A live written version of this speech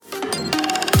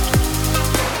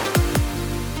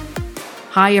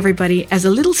Hi, everybody. As a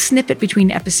little snippet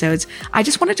between episodes, I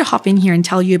just wanted to hop in here and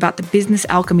tell you about the Business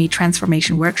Alchemy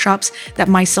Transformation Workshops that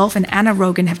myself and Anna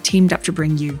Rogan have teamed up to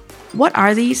bring you. What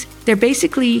are these? They're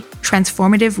basically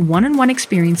transformative one-on-one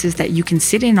experiences that you can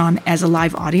sit in on as a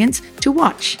live audience to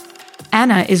watch.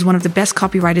 Anna is one of the best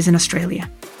copywriters in Australia,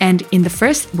 and in the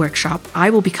first workshop, I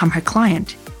will become her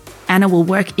client. Anna will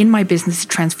work in my business to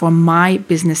transform my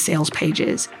business sales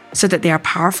pages so that they are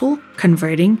powerful,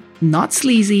 converting, not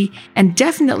sleazy, and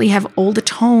definitely have all the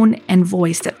tone and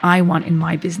voice that I want in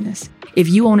my business. If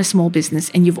you own a small business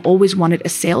and you've always wanted a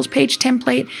sales page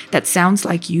template that sounds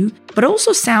like you, but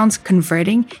also sounds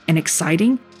converting and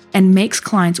exciting and makes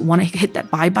clients want to hit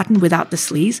that buy button without the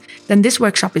sleaze, then this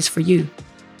workshop is for you.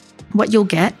 What you'll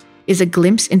get is a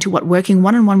glimpse into what working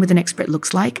one-on-one with an expert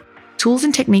looks like, tools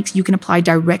and techniques you can apply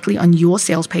directly on your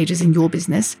sales pages in your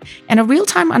business, and a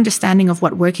real-time understanding of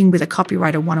what working with a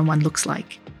copywriter one-on-one looks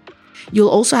like. You'll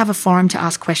also have a forum to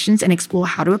ask questions and explore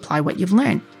how to apply what you've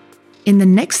learned. In the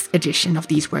next edition of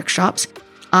these workshops,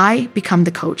 I become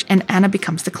the coach and Anna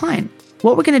becomes the client.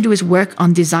 What we're going to do is work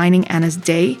on designing Anna's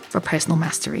day for personal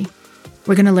mastery.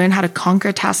 We're going to learn how to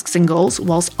conquer tasks and goals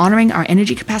whilst honoring our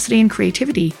energy capacity and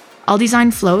creativity. I'll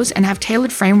design flows and have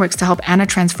tailored frameworks to help Anna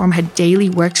transform her daily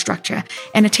work structure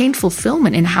and attain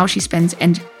fulfillment in how she spends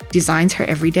and designs her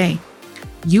every day.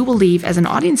 You will leave as an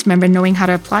audience member knowing how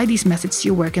to apply these methods to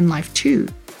your work and life too.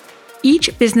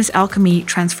 Each Business Alchemy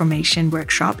Transformation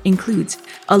Workshop includes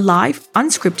a live,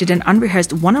 unscripted, and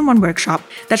unrehearsed one-on-one workshop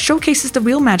that showcases the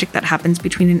real magic that happens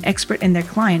between an expert and their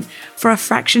client for a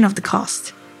fraction of the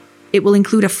cost. It will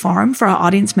include a forum for our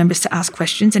audience members to ask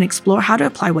questions and explore how to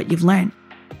apply what you've learned.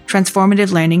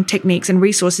 Transformative learning, techniques, and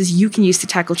resources you can use to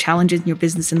tackle challenges in your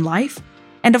business and life.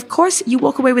 And of course, you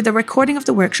walk away with a recording of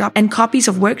the workshop and copies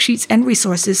of worksheets and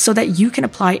resources so that you can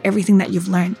apply everything that you've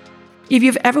learned. If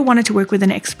you've ever wanted to work with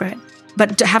an expert,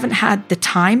 but haven't had the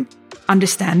time,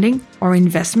 understanding, or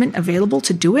investment available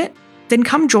to do it, then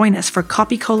come join us for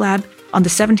Copy Collab on the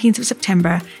 17th of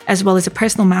September, as well as a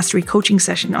personal mastery coaching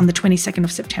session on the 22nd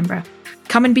of September.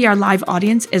 Come and be our live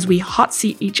audience as we hot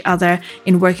seat each other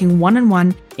in working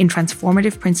one-on-one in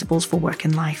transformative principles for work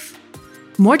and life.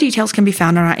 More details can be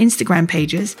found on our Instagram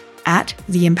pages at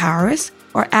The Empowerers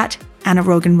or at Anna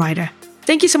Rogan Writer.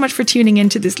 Thank you so much for tuning in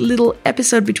to this little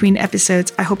episode between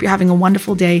episodes. I hope you're having a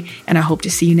wonderful day, and I hope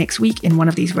to see you next week in one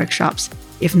of these workshops.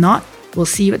 If not, we'll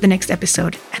see you at the next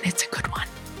episode, and it's a good one.